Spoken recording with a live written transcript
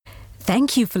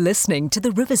Thank you for listening to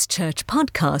the Rivers Church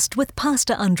podcast with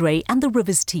Pastor Andre and the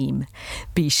Rivers team.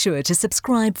 Be sure to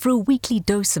subscribe for a weekly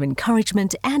dose of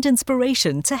encouragement and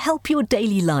inspiration to help your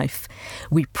daily life.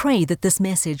 We pray that this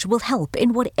message will help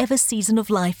in whatever season of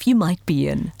life you might be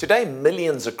in. Today,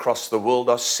 millions across the world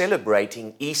are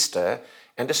celebrating Easter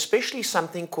and especially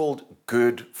something called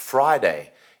Good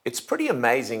Friday. It's pretty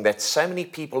amazing that so many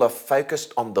people are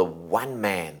focused on the one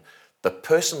man, the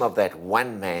person of that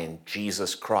one man,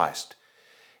 Jesus Christ.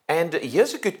 And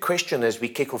here's a good question as we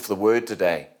kick off the word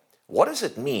today. What does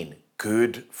it mean,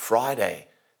 Good Friday?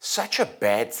 Such a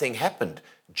bad thing happened.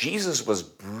 Jesus was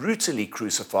brutally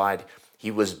crucified. He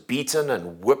was beaten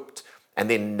and whipped and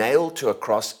then nailed to a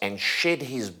cross and shed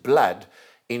his blood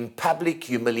in public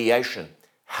humiliation.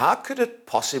 How could it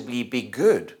possibly be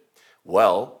good?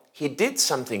 Well, he did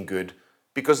something good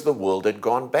because the world had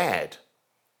gone bad.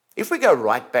 If we go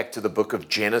right back to the book of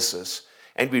Genesis,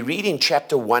 and we read in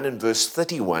chapter 1 and verse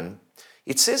 31,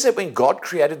 it says that when God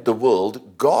created the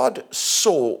world, God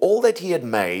saw all that he had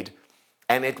made,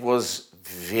 and it was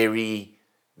very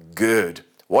good.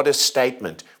 What a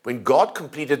statement. When God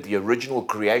completed the original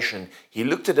creation, he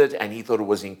looked at it and he thought it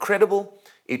was incredible,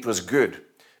 it was good.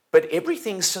 But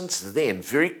everything since then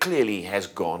very clearly has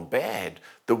gone bad.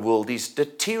 The world is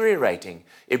deteriorating.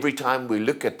 Every time we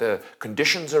look at the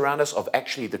conditions around us of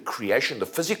actually the creation, the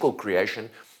physical creation,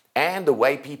 and the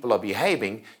way people are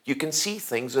behaving, you can see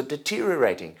things are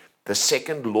deteriorating. The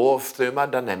second law of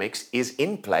thermodynamics is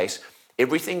in place.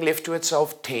 Everything left to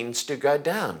itself tends to go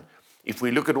down. If we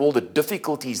look at all the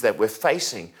difficulties that we're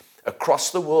facing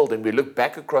across the world and we look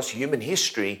back across human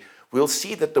history, we'll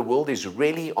see that the world is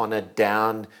really on a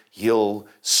downhill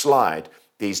slide.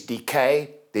 There's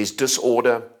decay, there's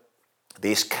disorder,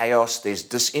 there's chaos, there's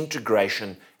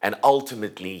disintegration, and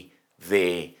ultimately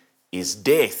there is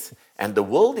death. And the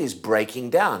world is breaking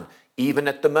down. Even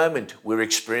at the moment, we're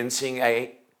experiencing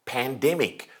a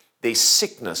pandemic. There's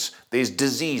sickness, there's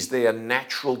disease, there are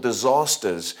natural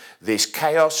disasters, there's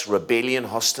chaos, rebellion,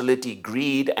 hostility,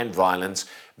 greed, and violence.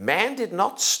 Man did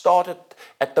not start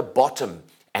at the bottom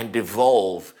and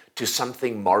evolve to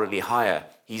something morally higher.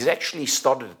 He's actually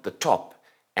started at the top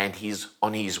and he's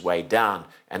on his way down.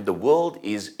 And the world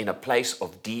is in a place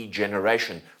of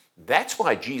degeneration. That's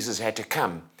why Jesus had to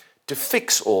come to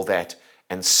fix all that.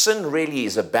 And sin really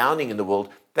is abounding in the world.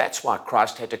 That's why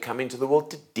Christ had to come into the world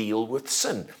to deal with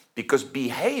sin, because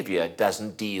behavior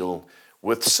doesn't deal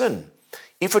with sin.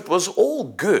 If it was all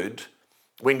good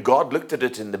when God looked at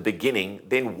it in the beginning,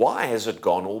 then why has it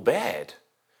gone all bad?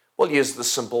 Well, here's the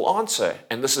simple answer,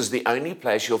 and this is the only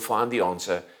place you'll find the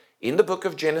answer. In the book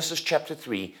of Genesis chapter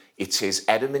 3, it says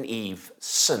Adam and Eve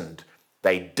sinned.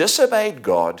 They disobeyed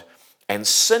God, and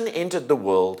sin entered the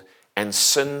world, and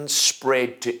sin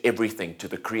spread to everything, to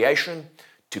the creation,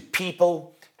 to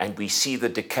people, and we see the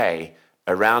decay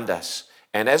around us.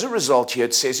 And as a result here,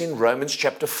 it says in Romans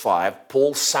chapter 5,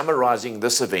 Paul summarizing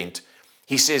this event,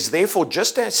 he says, therefore,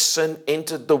 just as sin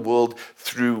entered the world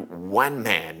through one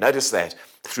man, notice that,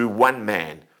 through one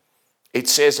man, it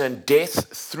says, and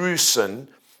death through sin,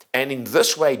 and in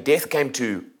this way death came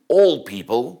to all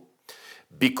people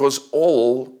because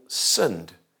all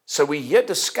sinned. So we here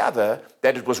discover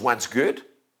that it was once good,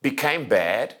 became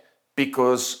bad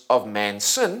because of man's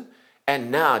sin, and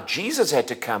now Jesus had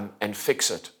to come and fix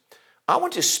it. I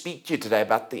want to speak to you today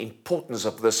about the importance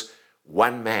of this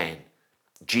one man,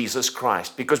 Jesus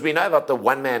Christ, because we know about the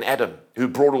one man Adam who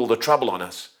brought all the trouble on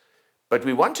us. But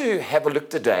we want to have a look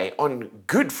today on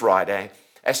Good Friday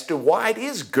as to why it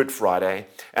is Good Friday,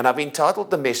 and I've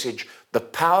entitled the message, The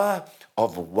Power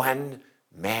of One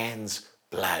Man's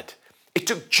Blood. It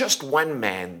took just one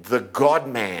man, the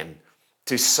God-man,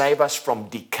 to save us from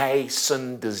decay,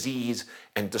 sin, disease,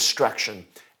 and destruction,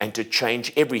 and to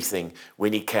change everything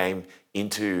when he came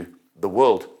into the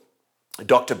world.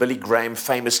 Dr. Billy Graham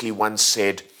famously once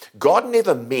said, God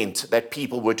never meant that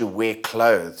people were to wear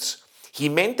clothes. He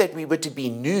meant that we were to be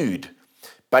nude,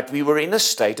 but we were in a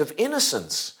state of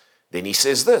innocence. Then he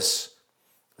says this,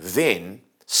 then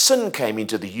sin came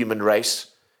into the human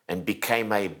race and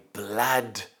became a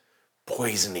blood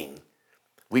poisoning.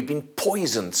 We've been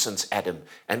poisoned since Adam,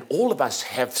 and all of us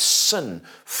have sin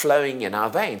flowing in our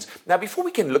veins. Now, before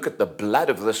we can look at the blood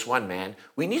of this one man,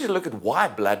 we need to look at why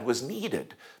blood was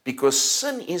needed, because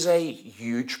sin is a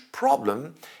huge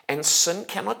problem, and sin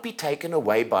cannot be taken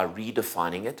away by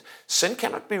redefining it. Sin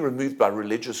cannot be removed by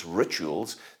religious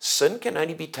rituals. Sin can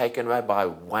only be taken away by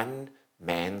one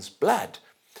man's blood.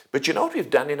 But you know what we've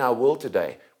done in our world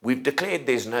today? We've declared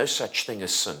there's no such thing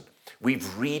as sin. We've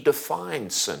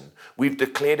redefined sin. We've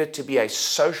declared it to be a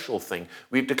social thing.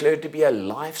 We've declared it to be a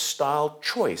lifestyle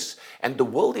choice. And the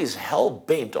world is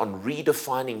hell-bent on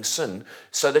redefining sin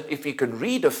so that if you can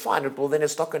redefine it, well, then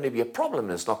it's not going to be a problem.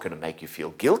 It's not going to make you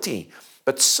feel guilty.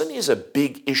 But sin is a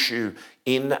big issue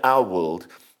in our world.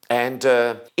 And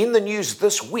in the news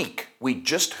this week, we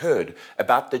just heard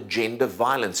about the gender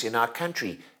violence in our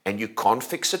country. And you can't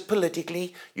fix it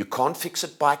politically. You can't fix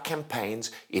it by campaigns.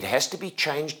 It has to be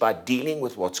changed by dealing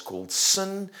with what's called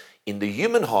sin in the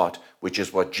human heart, which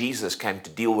is what Jesus came to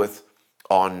deal with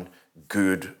on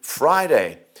Good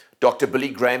Friday. Dr. Billy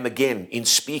Graham, again, in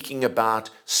speaking about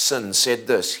sin, said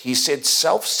this. He said,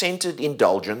 self-centered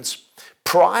indulgence,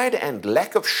 pride and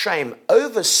lack of shame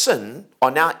over sin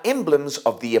are now emblems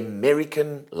of the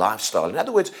American lifestyle. In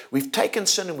other words, we've taken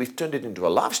sin and we've turned it into a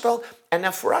lifestyle, and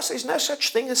now for us, there's no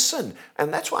such thing as sin.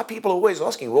 And that's why people are always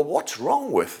asking, well, what's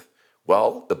wrong with?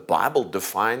 Well, the Bible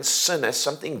defines sin as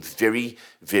something very,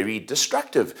 very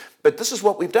destructive. But this is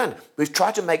what we've done. We've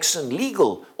tried to make sin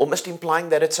legal, almost implying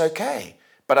that it's okay.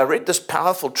 But I read this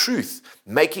powerful truth.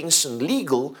 Making sin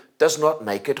legal does not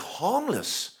make it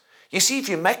harmless. You see, if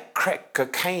you make crack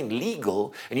cocaine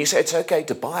legal and you say it's okay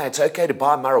to buy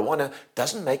marijuana,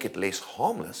 doesn't make it less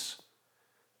harmless.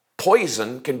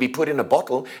 Poison can be put in a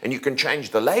bottle and you can change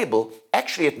the label.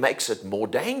 Actually, it makes it more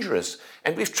dangerous.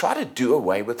 And we've tried to do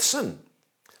away with sin.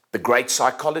 The great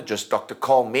psychologist, Dr.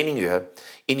 Carl Menninger,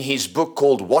 in his book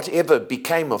called Whatever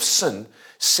Became of Sin,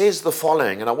 says the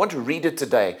following, and I want to read it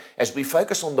today as we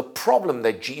focus on the problem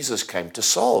that Jesus came to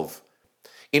solve.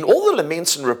 In all the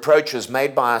laments and reproaches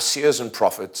made by our seers and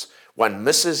prophets, one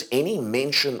misses any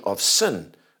mention of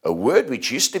sin, a word which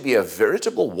used to be a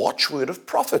veritable watchword of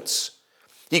prophets.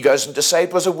 He goes on to say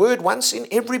it was a word once in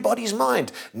everybody's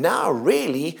mind, now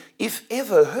rarely, if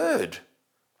ever, heard.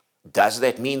 Does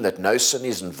that mean that no sin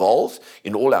is involved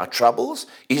in all our troubles?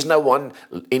 Is no one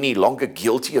any longer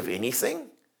guilty of anything?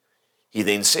 He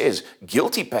then says,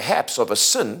 guilty perhaps of a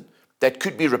sin that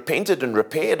could be repented and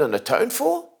repaired and atoned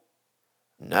for?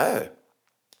 No.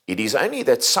 It is only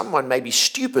that someone may be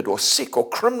stupid or sick or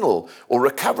criminal or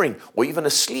recovering or even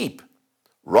asleep.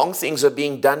 Wrong things are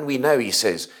being done, we know, he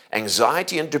says.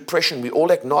 Anxiety and depression we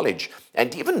all acknowledge,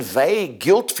 and even vague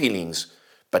guilt feelings,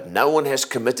 but no one has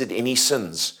committed any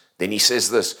sins. Then he says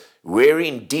this, where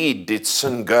indeed did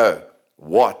sin go?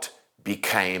 What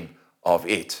became of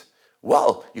it?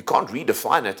 Well, you can't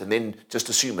redefine it and then just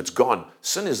assume it's gone.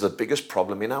 Sin is the biggest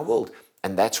problem in our world.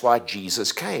 And that's why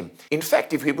Jesus came. In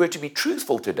fact, if we were to be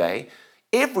truthful today,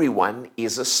 everyone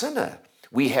is a sinner.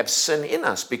 We have sin in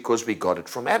us because we got it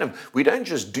from Adam. We don't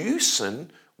just do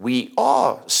sin, we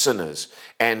are sinners.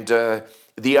 And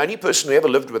the only person who ever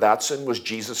lived without sin was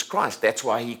Jesus Christ. That's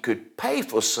why he could pay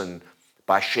for sin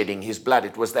by shedding his blood.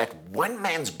 It was that one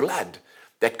man's blood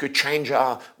that could change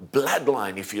our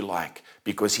bloodline, if you like,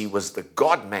 because he was the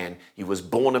God-man. He was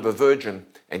born of a virgin,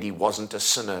 and he wasn't a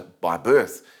sinner by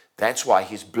birth. That's why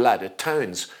his blood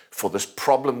atones for this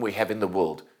problem we have in the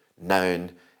world,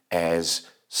 known as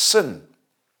sin.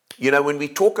 You know, when we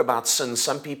talk about sin,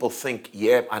 some people think,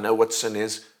 yeah, I know what sin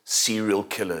is. Serial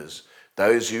killers,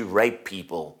 those who rape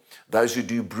people, those who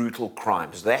do brutal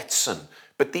crimes, that's sin.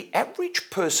 But the average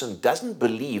person doesn't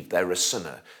believe they're a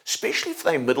sinner, especially if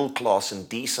they're middle class and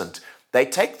decent. They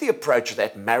take the approach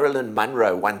that Marilyn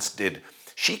Monroe once did.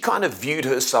 She kind of viewed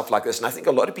herself like this, and I think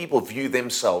a lot of people view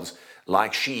themselves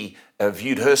like she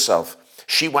viewed herself.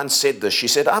 She once said this, she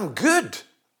said, I'm good,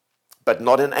 but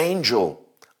not an angel.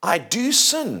 I do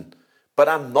sin, but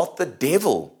I'm not the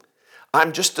devil.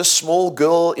 I'm just a small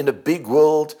girl in a big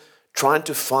world trying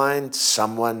to find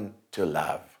someone to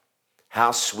love.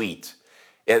 How sweet.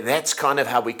 That's kind of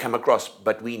how we come across,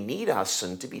 but we need our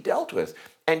sin to be dealt with.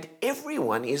 And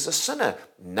everyone is a sinner.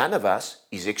 None of us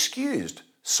is excused,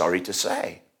 sorry to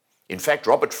say. In fact,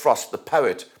 Robert Frost, the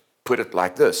poet, put it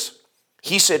like this.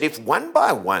 He said, if one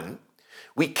by one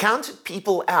we counted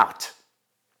people out,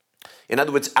 in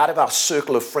other words, out of our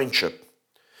circle of friendship,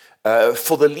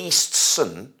 for the least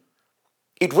sin,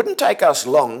 it wouldn't take us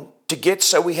long to get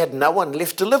so we had no one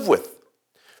left to live with.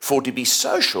 For to be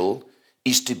social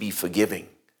is to be forgiving.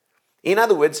 In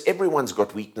other words, everyone's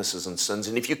got weaknesses and sins,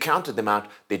 and if you counted them out,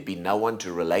 there'd be no one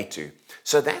to relate to.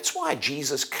 So that's why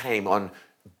Jesus came on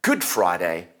Good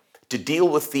Friday to deal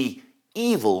with the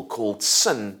evil called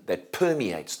sin that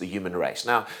permeates the human race.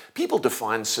 Now, people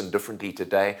define sin differently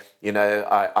today. You know,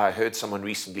 I heard someone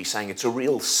recently saying it's a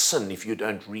real sin if you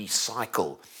don't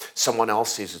recycle. Someone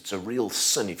else says it's a real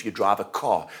sin if you drive a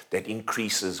car that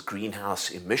increases greenhouse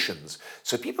emissions.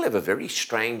 So people have a very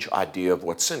strange idea of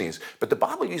what sin is. But the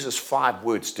Bible uses 5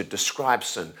 words to describe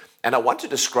sin. And I want to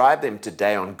describe them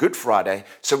today on Good Friday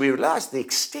so we realize the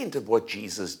extent of what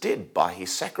Jesus did by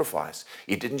his sacrifice.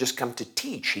 He didn't just come to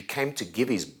teach, he came to give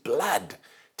his blood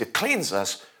to cleanse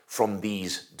us from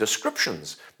these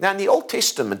descriptions. Now, in the Old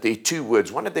Testament, there are two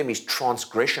words. One of them is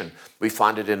transgression. We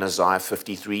find it in Isaiah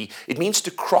 53. It means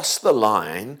to cross the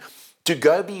line, to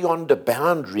go beyond a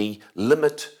boundary,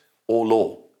 limit, or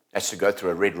law. That's to go through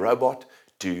a red robot,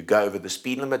 to go over the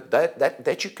speed limit.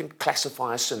 That you can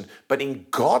classify as sin. But in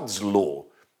God's law,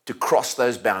 to cross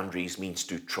those boundaries means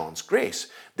to transgress.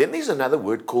 Then there's another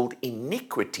word called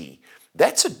iniquity.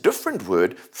 That's a different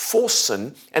word for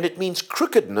sin, and it means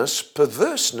crookedness,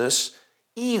 perverseness,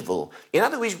 evil. In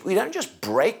other words, we don't just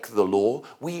break the law,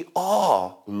 we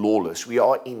are lawless. We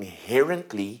are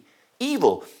inherently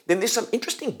evil. Then there's some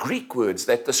interesting Greek words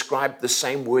that describe the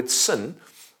same word sin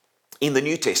in the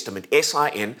New Testament,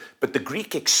 S-I-N, but the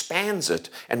Greek expands it.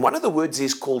 And one of the words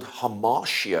is called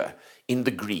hamartia in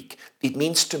the Greek. It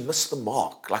means to miss the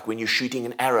mark, like when you're shooting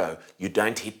an arrow, you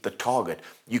don't hit the target.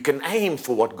 You can aim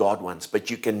for what God wants, but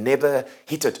you can never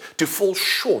hit it, to fall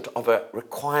short of a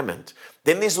requirement.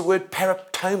 Then there's the word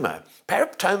paraptoma.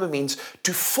 Paraptoma means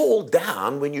to fall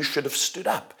down when you should have stood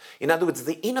up. In other words,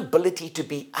 the inability to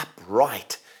be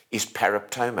upright is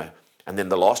paraptoma. And then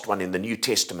the last one in the New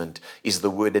Testament is the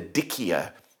word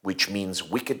adikia, which means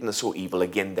wickedness or evil,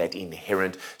 again, that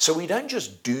inherent. So we don't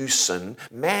just do sin.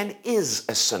 Man is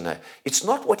a sinner. It's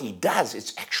not what he does,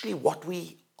 it's actually what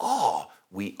we are.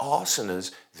 We are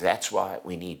sinners. That's why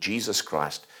we need Jesus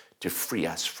Christ to free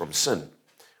us from sin.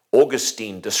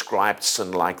 Augustine described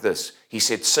sin like this. He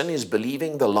said, sin is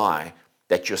believing the lie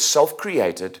that you're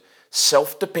self-created,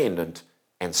 self-dependent,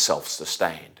 and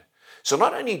self-sustained. So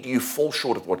not only do you fall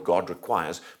short of what God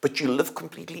requires, but you live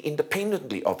completely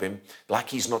independently of him, like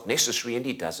he's not necessary and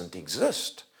he doesn't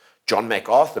exist. John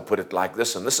MacArthur put it like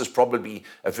this, and this is probably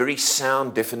a very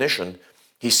sound definition.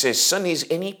 He says, sin is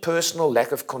any personal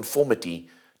lack of conformity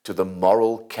to the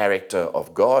moral character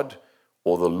of God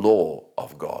or the law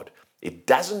of God. It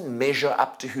doesn't measure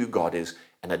up to who God is,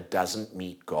 and it doesn't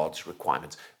meet God's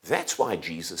requirements. That's why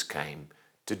Jesus came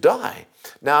to die.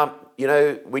 Now,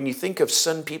 when you think of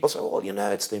sin, people say, well,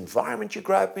 it's the environment you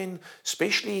grow up in,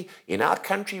 especially in our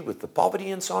country with the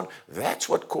poverty and so on. That's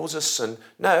what causes sin.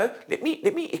 No, let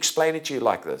me explain it to you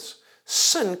like this.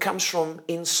 Sin comes from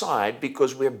inside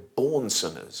because we're born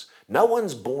sinners. No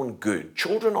one's born good.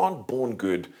 Children aren't born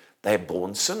good. They're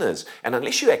born sinners. And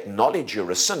unless you acknowledge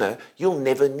you're a sinner, you'll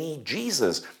never need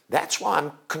Jesus. That's why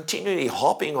I'm continually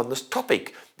harping on this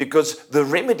topic, because the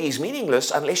remedy is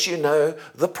meaningless unless you know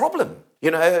the problem.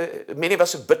 Many of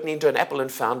us have bitten into an apple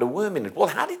and found a worm in it. Well,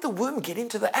 how did the worm get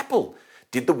into the apple?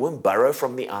 Did the worm burrow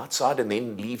from the outside and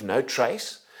then leave no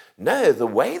trace? No, the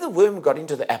way the worm got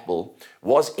into the apple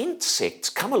was insects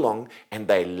come along and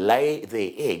they lay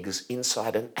their eggs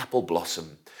inside an apple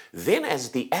blossom. Then as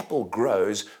the apple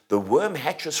grows, the worm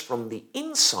hatches from the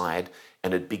inside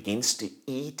and it begins to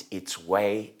eat its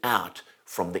way out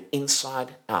from the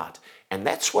inside out. And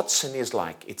that's what sin is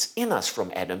like. It's in us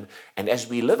from Adam. And as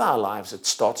we live our lives, it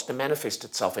starts to manifest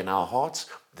itself in our hearts,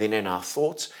 then in our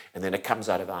thoughts, and then it comes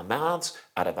out of our mouths,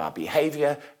 out of our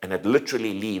behavior, and it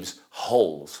literally leaves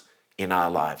holes in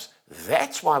our lives.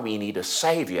 That's why we need a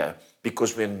savior,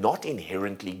 because we're not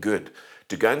inherently good.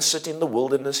 To go and sit in the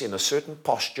wilderness in a certain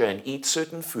posture and eat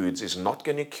certain foods is not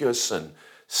going to cure sin.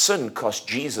 Sin cost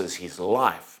Jesus his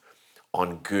life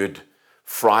on Good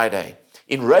Friday.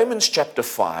 In Romans chapter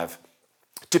 5,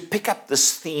 to pick up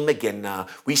this theme again now,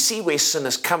 we see where sin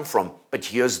has come from, but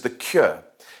here's the cure.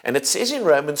 And it says in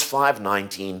Romans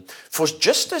 5:19, for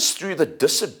just as through the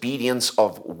disobedience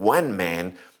of one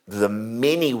man, the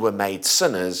many were made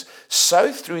sinners,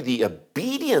 so through the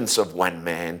obedience of one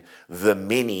man, the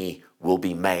many will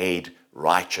be made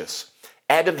righteous.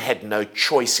 Adam had no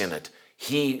choice in it.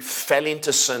 He fell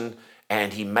into sin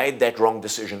and he made that wrong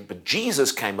decision. But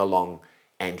Jesus came along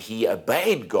and he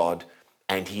obeyed God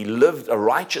and he lived a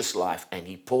righteous life and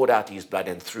he poured out his blood.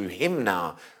 And through him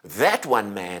now, that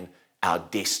one man, our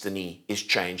destiny is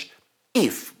changed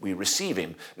if we receive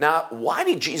him. Now, why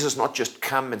did Jesus not just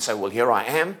come and say, well, here I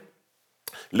am,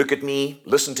 look at me,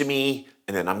 listen to me,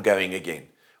 and then I'm going again?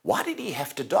 Why did he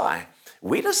have to die?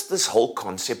 Where does this whole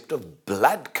concept of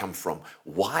blood come from?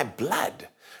 Why blood?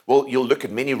 Well, you'll look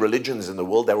at many religions in the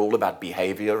world, they're all about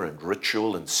behavior and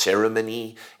ritual and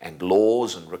ceremony and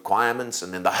laws and requirements,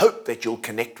 and then the hope that you'll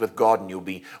connect with God and you'll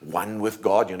be one with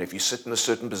God. If you sit in a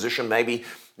certain position, maybe.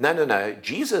 No.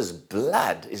 Jesus'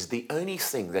 blood is the only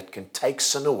thing that can take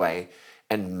sin away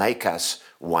and make us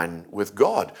one with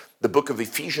God. The book of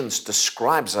Ephesians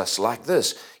describes us like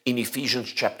this. In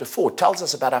Ephesians chapter 4, tells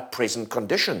us about our present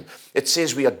condition. It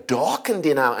says we are darkened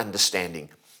in our understanding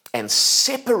and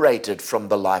separated from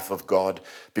the life of God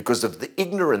because of the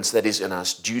ignorance that is in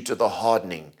us due to the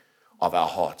hardening of our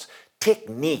hearts.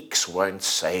 Techniques won't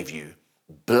save you.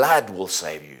 Blood will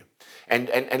save you. And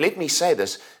let me say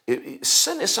this,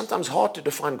 sin is sometimes hard to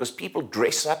define because people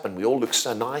dress up and we all look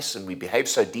so nice and we behave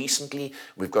so decently.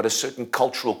 We've got a certain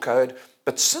cultural code.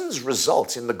 But sin's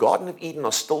results in the Garden of Eden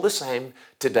are still the same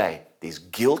today. There's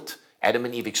guilt. Adam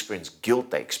and Eve experienced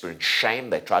guilt. They experienced shame.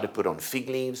 They tried to put on fig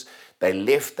leaves. They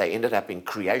left. They ended up in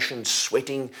creation,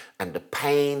 sweating under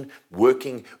pain,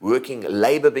 working.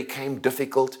 Labor became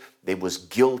difficult. There was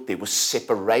guilt. There was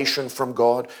separation from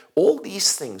God. All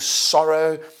these things,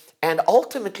 sorrow, and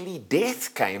ultimately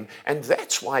death came. And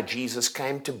that's why Jesus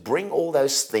came, to bring all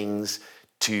those things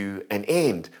to an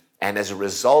end. And as a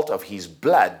result of his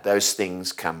blood, those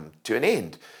things come to an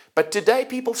end. But today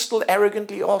people still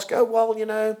arrogantly ask, oh,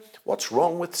 well, what's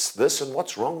wrong with this and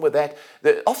what's wrong with that?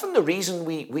 Often the reason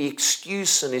we excuse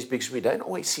sin is because we don't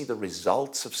always see the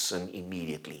results of sin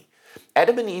immediately.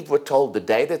 Adam and Eve were told the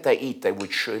day that they eat, they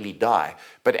would surely die.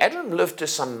 But Adam lived to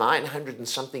some 900 and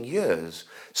something years.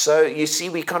 So you see,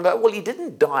 we kind of go, well, he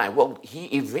didn't die. Well, he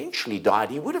eventually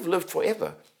died. He would have lived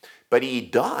forever. But he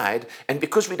died, and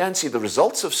because we don't see the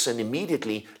results of sin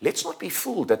immediately, let's not be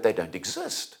fooled that they don't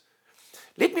exist.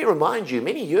 Let me remind you,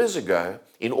 many years ago,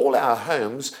 in all our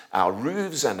homes, our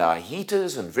roofs and our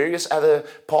heaters and various other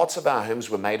parts of our homes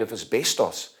were made of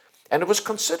asbestos. And it was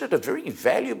considered a very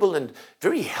valuable and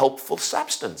very helpful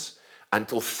substance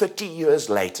until 30 years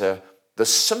later, the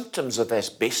symptoms of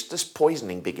asbestos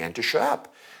poisoning began to show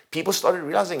up. People started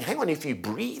realizing, hang on, if you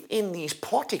breathe in these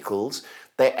particles,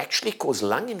 they actually cause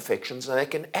lung infections and they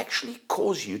can actually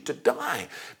cause you to die.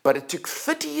 But it took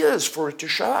 30 years for it to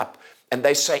show up. And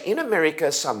they say in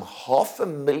America, some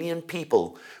 500,000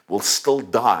 people will still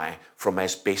die from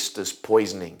asbestos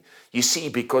poisoning. You see,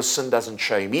 because sin doesn't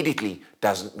show immediately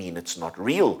doesn't mean it's not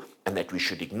real and that we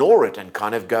should ignore it and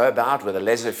kind of go about with a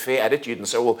laissez-faire attitude and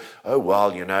say, well,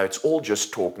 it's all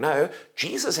just talk. No,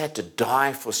 Jesus had to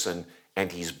die for sin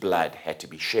and his blood had to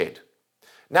be shed.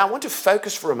 Now, I want to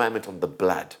focus for a moment on the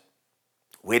blood.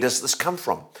 Where does this come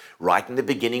from? Right in the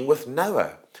beginning with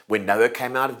Noah. When Noah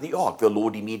came out of the ark, the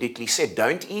Lord immediately said,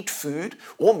 don't eat food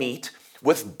or meat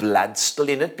with blood still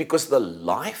in it because the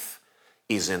life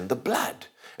is in the blood.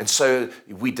 And so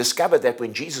we discovered that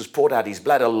when Jesus poured out his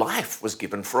blood, a life was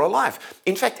given for a life.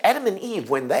 In fact, Adam and Eve,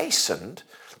 when they sinned,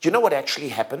 do you know what actually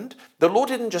happened? The Lord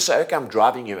didn't just say, okay, I'm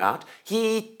driving you out.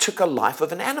 He took a life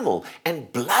of an animal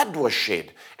and blood was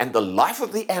shed. And the life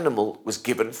of the animal was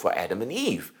given for Adam and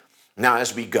Eve. Now,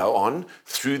 as we go on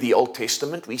through the Old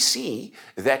Testament, we see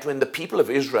that when the people of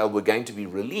Israel were going to be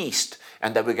released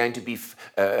and they were going to be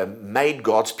made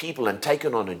God's people and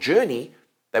taken on a journey,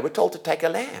 they were told to take a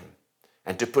lamb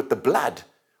and to put the blood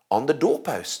on the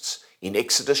doorposts in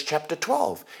Exodus chapter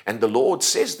 12. And the Lord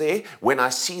says there, when I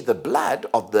see the blood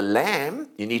of the lamb,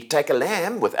 you need to take a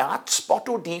lamb without spot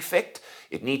or defect.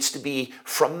 It needs to be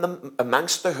from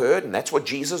amongst the herd, and that's what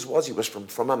Jesus was. He was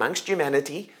from amongst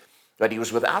humanity. But he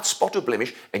was without spot or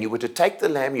blemish, and you were to take the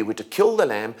lamb, you were to kill the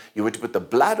lamb, you were to put the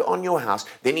blood on your house.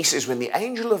 Then he says, when the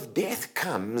angel of death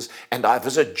comes and I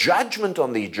visit judgment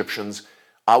on the Egyptians,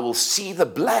 I will see the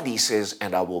blood, he says,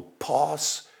 and I will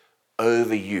pass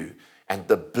over you. And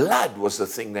the blood was the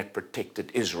thing that protected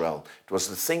Israel. It was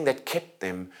the thing that kept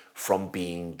them from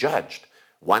being judged.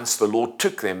 Once the Lord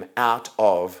took them out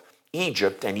of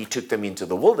Egypt and he took them into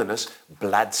the wilderness,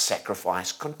 blood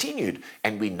sacrifice continued.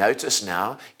 And we notice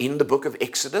now in the book of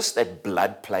Exodus that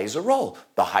blood plays a role.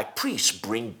 The high priests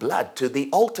bring blood to the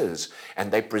altars and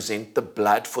they present the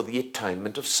blood for the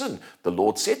atonement of sin. The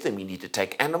Lord said to them, you need to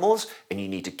take animals and you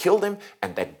need to kill them,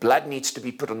 and that blood needs to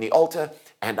be put on the altar,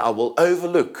 and I will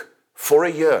overlook for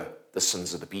a year the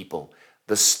sins of the people.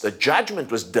 The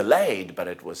judgment was delayed, but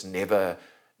it was never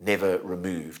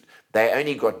removed. They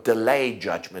only got delayed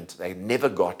judgment. They never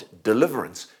got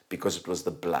deliverance because it was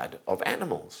the blood of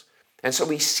animals. And so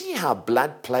we see how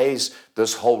blood plays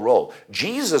this whole role.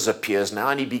 Jesus appears now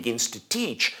and he begins to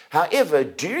teach. However,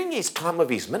 during his time of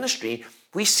his ministry,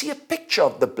 we see a picture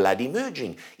of the blood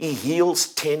emerging. He heals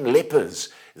 10 lepers.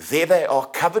 There they are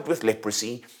covered with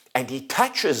leprosy, and he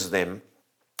touches them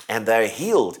and they're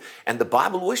healed. And the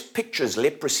Bible always pictures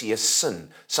leprosy as sin,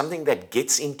 something that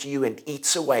gets into you and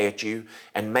eats away at you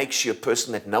and makes you a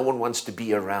person that no one wants to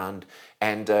be around.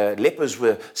 And lepers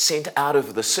were sent out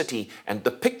of the city. And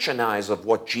the picture now is of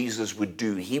what Jesus would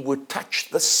do. He would touch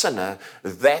the sinner,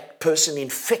 that person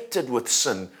infected with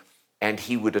sin, and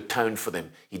he would atone for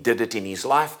them. He did it in his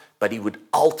life, but he would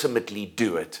ultimately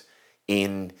do it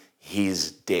in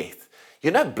his death.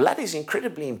 You know, blood is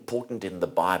incredibly important in the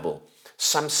Bible.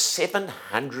 Some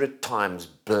 700 times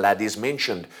blood is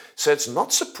mentioned. So it's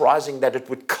not surprising that it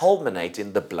would culminate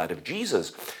in the blood of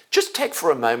Jesus. Just take for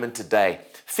a moment today,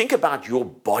 think about your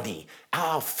body,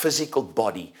 our physical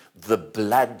body, the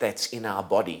blood that's in our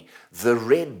body, the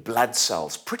red blood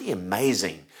cells, pretty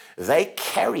amazing. They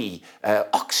carry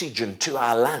oxygen to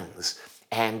our lungs,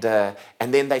 and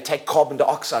then they take carbon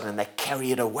dioxide and they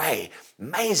carry it away.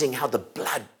 Amazing how the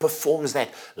blood performs that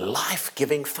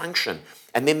life-giving function.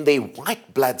 And then the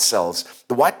white blood cells.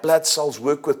 The white blood cells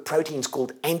work with proteins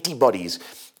called antibodies,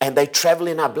 and they travel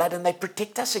in our blood and they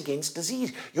protect us against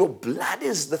disease. Your blood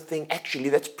is the thing actually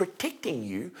that's protecting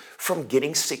you from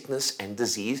getting sickness and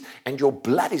disease, and your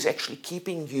blood is actually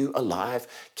keeping you alive,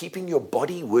 keeping your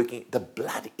body working. The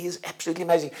blood is absolutely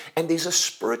amazing. And there's a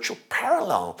spiritual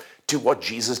parallel to what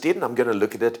Jesus did, and I'm going to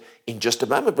look at it in just a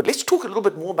moment. But let's talk a little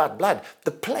bit more about blood.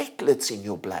 The platelets in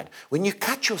your blood. When you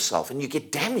cut yourself and you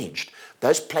get damaged,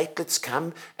 those platelets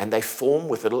come and they form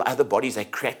with little other bodies. They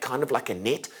create kind of like a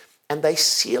net, and they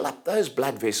seal up those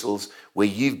blood vessels where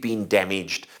you've been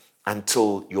damaged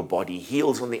until your body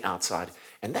heals on the outside.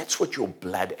 And that's what your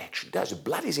blood actually does. Your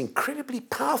blood is incredibly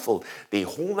powerful. There are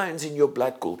hormones in your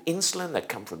blood called insulin that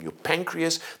come from your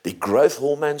pancreas. There are growth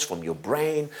hormones from your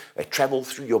brain. They travel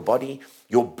through your body.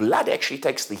 Your blood actually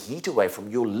takes the heat away from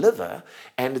your liver,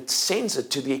 and it sends it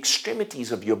to the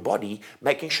extremities of your body,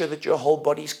 making sure that your whole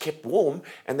body is kept warm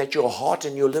and that your heart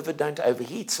and your liver don't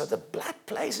overheat. So the blood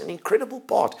plays an incredible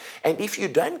part. And if you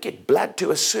don't get blood to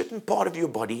a certain part of your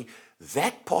body,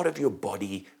 that part of your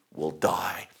body will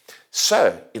die.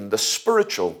 So in the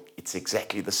spiritual, it's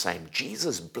exactly the same.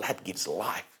 Jesus' blood gives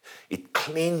life. It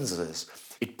cleanses.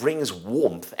 It brings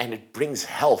warmth and it brings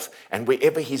health. And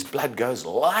wherever his blood goes,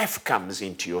 life comes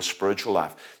into your spiritual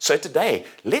life. So today,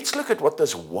 let's look at what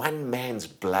this one man's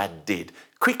blood did.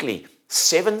 Quickly,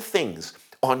 7 things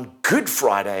on Good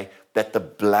Friday that the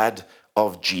blood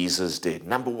of Jesus did.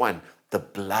 Number 1, the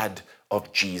blood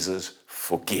of Jesus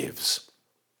forgives.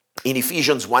 In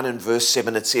Ephesians 1 and verse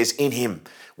 7, it says, in him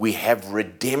we have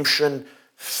redemption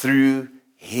through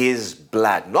his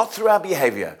blood, not through our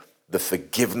behavior, the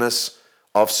forgiveness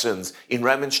of sins. In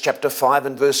Romans chapter 5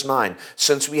 and verse 9,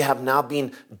 since we have now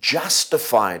been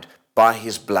justified by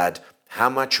his blood, how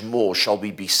much more shall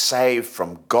we be saved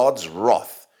from God's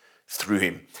wrath through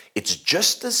him? It's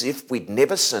just as if we'd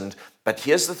never sinned, but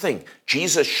here's the thing.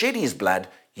 Jesus shed his blood.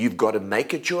 You've got to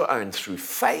make it your own through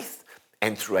faith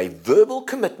and through a verbal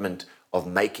commitment of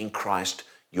making Christ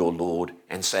your Lord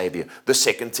and Savior. The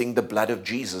second thing the blood of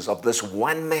Jesus, of this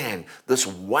one man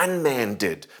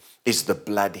did, is the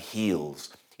blood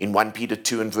heals. In 1 Peter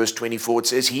 2 and verse 24, it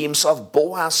says, he himself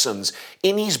bore our sins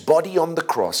in his body on the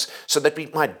cross so that we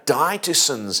might die to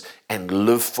sins and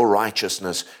live for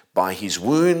righteousness. By his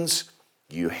wounds,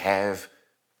 you have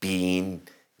been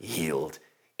healed.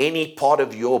 Any part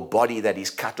of your body that is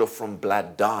cut off from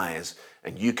blood dies,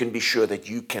 and you can be sure that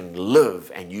you can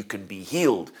live and you can be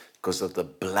healed because of the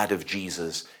blood of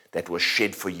Jesus that was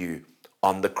shed for you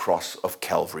on the cross of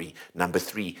Calvary. Number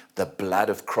 3, the blood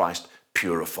of Christ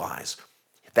purifies.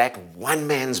 That one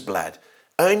man's blood,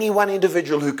 only one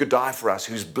individual who could die for us,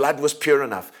 whose blood was pure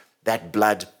enough, that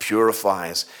blood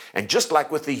purifies. And just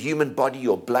like with the human body,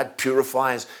 your blood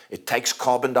purifies. It takes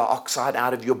carbon dioxide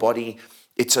out of your body.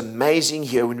 It's amazing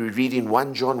here when we read in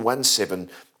 1 John 1:7,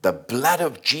 the blood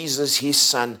of Jesus, his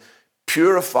son,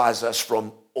 purifies us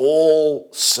from all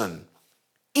sin.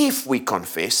 If we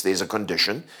confess, there's a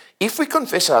condition, if we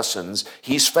confess our sins,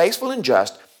 he's faithful and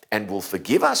just and will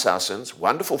forgive us our sins,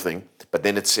 wonderful thing, but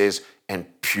then it says, and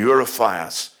purify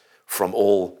us from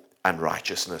all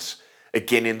unrighteousness.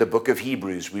 Again, in the book of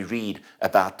Hebrews, we read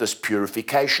about this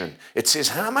purification. It says,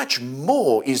 how much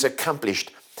more is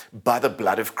accomplished by the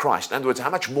blood of Christ? In other words, how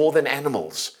much more than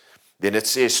animals? Then it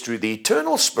says, through the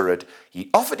eternal Spirit, he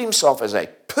offered himself as a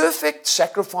perfect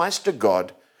sacrifice to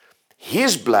God.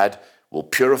 His blood will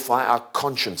purify our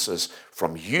consciences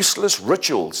from useless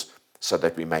rituals so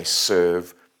that we may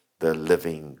serve the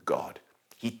living God.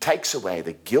 He takes away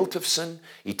the guilt of sin.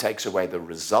 He takes away the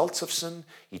results of sin.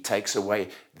 He takes away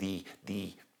the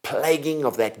plaguing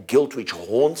of that guilt which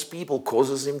haunts people,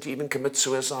 causes them to even commit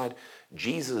suicide.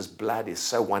 Jesus' blood is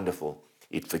so wonderful.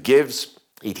 It forgives,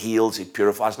 it heals, it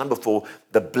purifies. Number 4,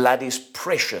 the blood is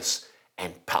precious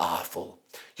and powerful.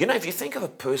 You know, if you think of a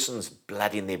person's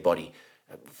blood in their body,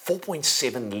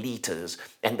 4.7 liters,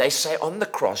 and they say on the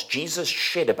cross, Jesus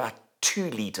shed about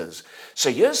 2 liters.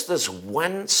 So here's this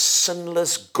one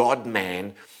sinless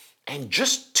God-man And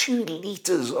just 2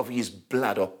 liters of his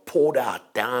blood are poured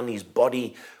out down his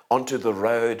body onto the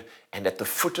road and at the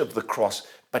foot of the cross.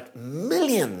 But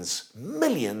millions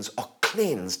are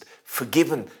cleansed,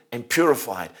 forgiven, and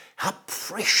purified. How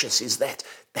precious is that?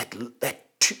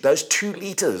 Those 2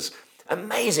 liters.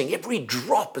 Amazing. Every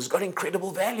drop has got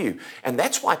incredible value. And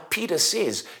that's why Peter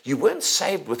says, you weren't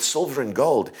saved with silver and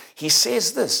gold. He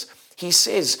says this. He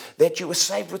says that you were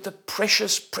saved with the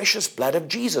precious, precious blood of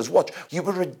Jesus. What? You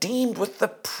were redeemed with the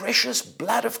precious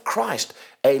blood of Christ,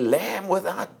 a lamb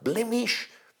without blemish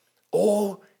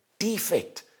or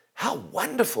defect. How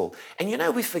wonderful.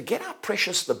 And we forget how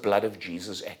precious the blood of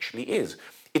Jesus actually is.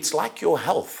 It's like your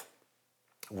health.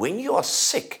 When you are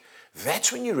sick,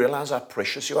 that's when you realize how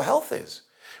precious your health is.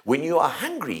 When you are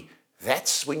hungry,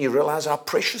 that's when you realize how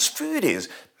precious food is.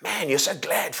 Man, you're so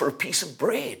glad for a piece of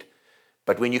bread.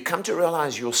 But when you come to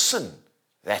realize your sin,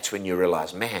 that's when you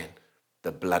realize, man,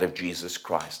 the blood of Jesus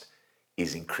Christ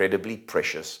is incredibly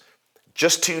precious.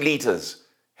 Just 2 liters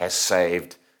has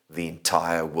saved the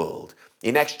entire world.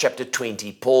 In Acts chapter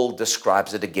 20, Paul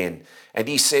describes it again. And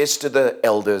he says to the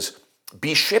elders,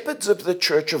 be shepherds of the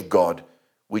church of God,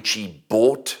 which he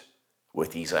bought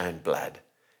with his own blood.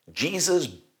 Jesus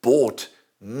bought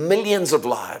millions of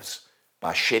lives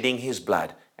by shedding his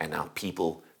blood, and our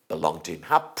people belong to him.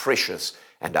 How precious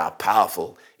and how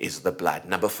powerful is the blood.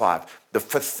 Number 5, the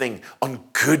 5th thing on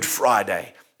Good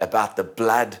Friday about the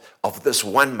blood of this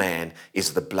one man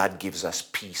is the blood gives us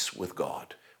peace with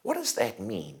God. What does that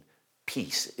mean?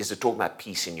 Peace. Is it talking about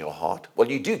peace in your heart?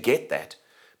 Well, you do get that,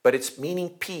 but it's meaning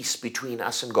peace between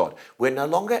us and God. We're no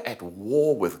longer at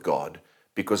war with God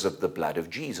because of the blood of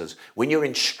Jesus. When you're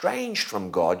estranged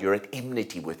from God, you're at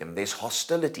enmity with him. There's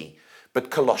hostility.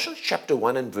 But Colossians chapter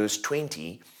 1 and verse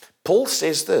 20, Paul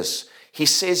says this. He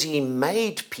says he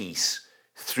made peace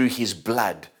through his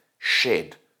blood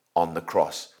shed on the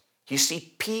cross. You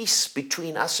see, peace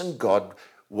between us and God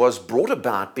was brought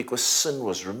about because sin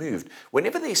was removed.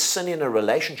 Whenever there's sin in a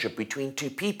relationship between 2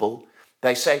 people,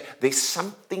 they say there's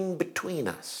something between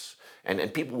us.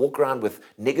 And people walk around with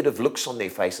negative looks on their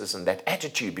faces and that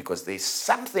attitude because there's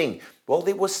something. Well,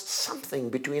 there was something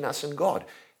between us and God.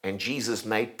 And Jesus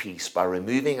made peace by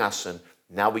removing our sin.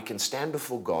 Now we can stand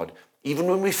before God, even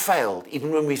when we've failed,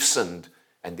 even when we've sinned,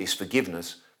 and there's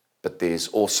forgiveness, but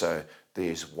there's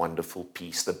wonderful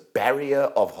peace. The barrier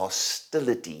of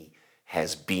hostility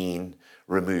has been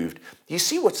removed. You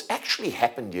see what's actually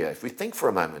happened here, if we think for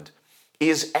a moment,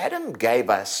 is Adam gave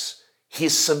us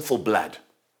his sinful blood.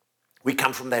 We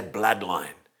come from that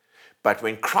bloodline. But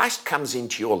when Christ comes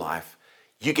into your life,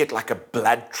 you get like a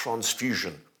blood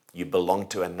transfusion. You belong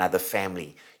to another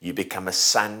family. You become a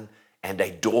son and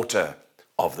a daughter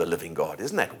of the living God.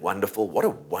 Isn't that wonderful? What a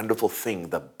wonderful thing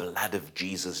the blood of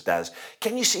Jesus does.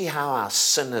 Can you see how our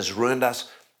sin has ruined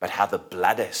us, but how the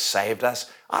blood has saved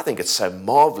us? I think it's so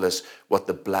marvelous what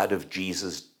the blood of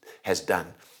Jesus has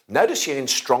done. Notice here in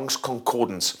Strong's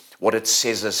Concordance what it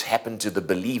says has happened to the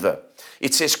believer.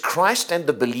 It says Christ and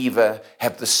the believer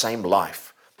have the same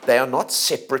life. They are not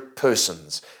separate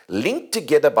persons, linked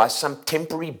together by some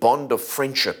temporary bond of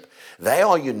friendship. They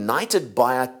are united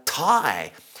by a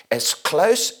tie as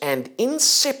close and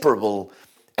inseparable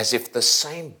as if the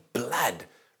same blood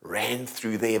ran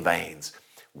through their veins.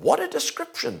 What a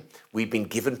description. We've been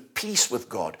given peace with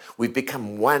God. We've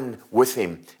become one with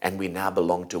him, and we now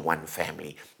belong to one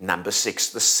family. Number 6,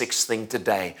 the 6th thing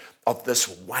today of this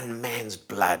one man's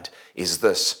blood is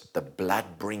this. The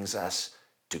blood brings us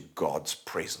to God's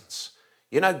presence.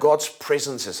 You know, God's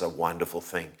presence is a wonderful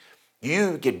thing.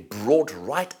 You get brought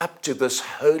right up to this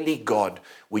holy God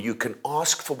where you can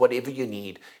ask for whatever you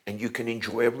need and you can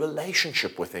enjoy a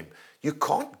relationship with him. You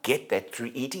can't get that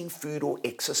through eating food or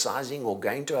exercising or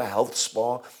going to a health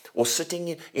spa or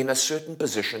sitting in a certain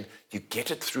position. You get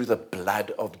it through the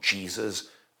blood of Jesus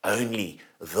only,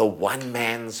 the one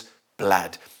man's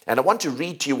blood. And I want to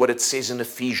read to you what it says in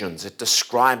Ephesians. It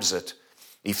describes it.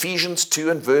 Ephesians 2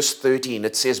 and verse 13,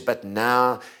 it says, but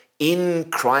now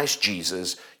in Christ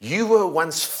Jesus, you were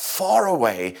once far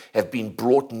away, have been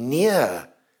brought near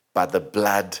by the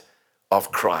blood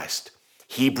of Christ.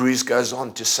 Hebrews goes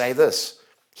on to say this.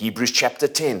 Hebrews chapter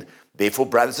 10, therefore,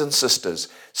 brothers and sisters,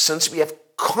 since we have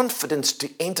confidence to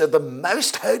enter the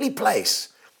most holy place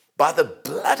by the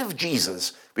blood of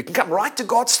Jesus, we can come right to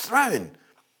God's throne.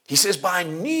 He says, by a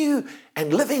new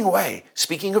and living way,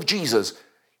 speaking of Jesus,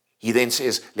 he then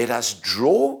says, let us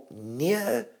draw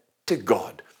near to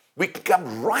God. We can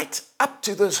come right up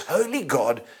to this holy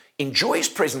God, enjoy his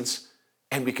presence,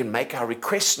 and we can make our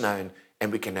requests known,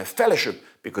 and we can have fellowship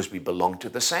because we belong to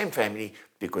the same family,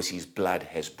 because his blood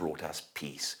has brought us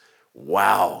peace.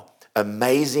 Wow,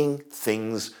 amazing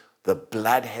things the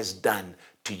blood has done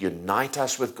to unite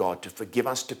us with God, to forgive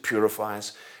us, to purify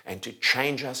us, and to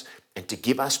change us, and to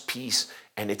give us peace.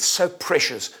 And it's so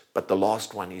precious. But the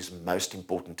last one is most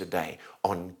important today.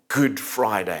 On Good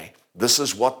Friday, this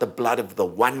is what the blood of the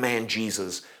one man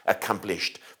Jesus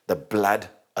accomplished. The blood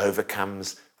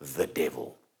overcomes the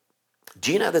devil.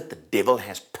 Do you know that the devil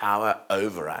has power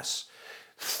over us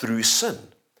through sin?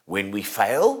 When we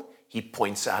fail, he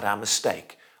points out our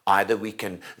mistake. Either we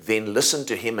can then listen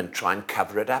to him and try and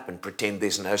cover it up and pretend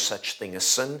there's no such thing as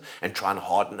sin and try and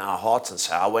harden our hearts and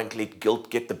say, I won't let guilt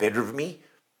get the better of me.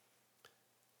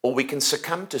 Or we can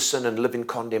succumb to sin and live in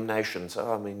condemnation.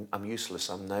 So, I'm useless,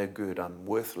 I'm no good, I'm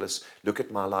worthless. Look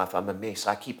at my life, I'm a mess,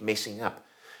 I keep messing up.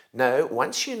 No,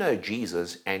 once you know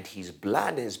Jesus and his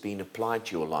blood has been applied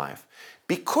to your life,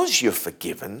 because you're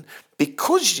forgiven,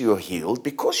 because you're healed,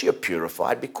 because you're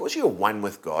purified, because you're one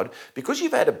with God, because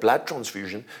you've had a blood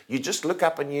transfusion, you just look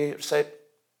up and you say,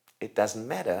 it doesn't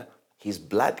matter. His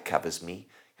blood covers me.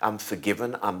 I'm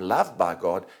forgiven. I'm loved by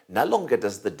God. No longer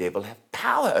does the devil have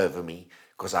power over me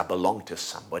because I belong to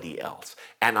somebody else.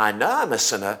 And I know I'm a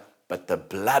sinner, but the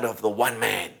blood of the one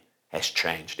man has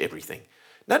changed everything.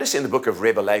 Notice in the book of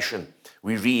Revelation,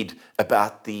 we read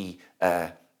about the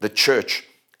church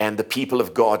and the people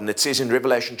of God. And it says in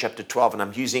Revelation chapter 12, and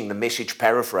I'm using the Message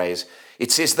paraphrase,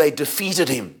 it says they defeated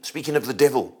him, speaking of the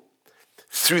devil,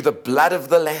 through the blood of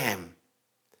the Lamb.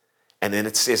 And then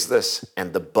it says this,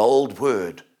 and the bold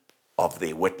word of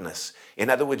their witness.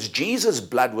 In other words, Jesus'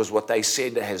 blood was what they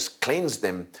said has cleansed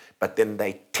them, but then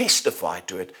they testified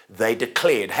to it. They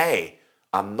declared, hey,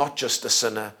 I'm not just a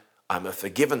sinner, I'm a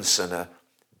forgiven sinner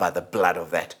by the blood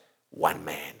of that one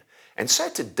man. And so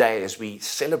today, as we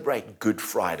celebrate Good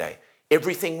Friday,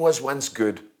 everything was once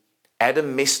good.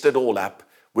 Adam messed it all up.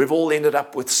 We've all ended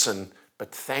up with sin.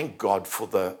 But thank God for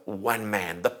the one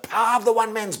man, the power of the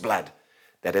one man's blood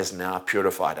that has now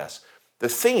purified us. The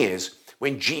thing is,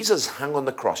 when Jesus hung on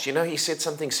the cross, he said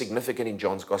something significant in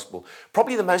John's Gospel.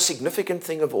 Probably the most significant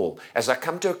thing of all. As I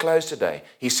come to a close today,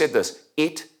 he said this,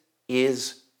 it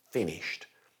is finished.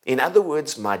 In other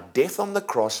words, my death on the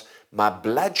cross, my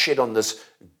blood shed on this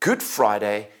Good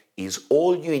Friday is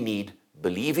all you need.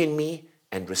 Believe in me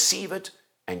and receive it,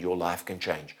 and your life can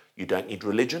change. You don't need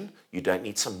religion. You don't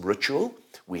need some ritual.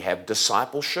 We have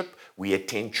discipleship. We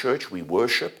attend church. We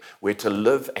worship. We're to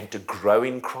live and to grow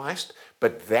in Christ.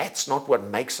 But that's not what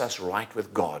makes us right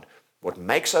with God. What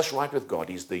makes us right with God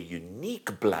is the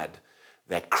unique blood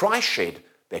that Christ shed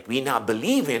that we now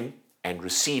believe in and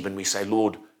receive. And we say,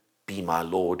 Lord, be my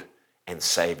Lord and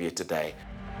Savior today.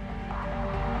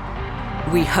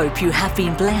 We hope you have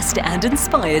been blessed and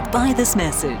inspired by this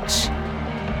message.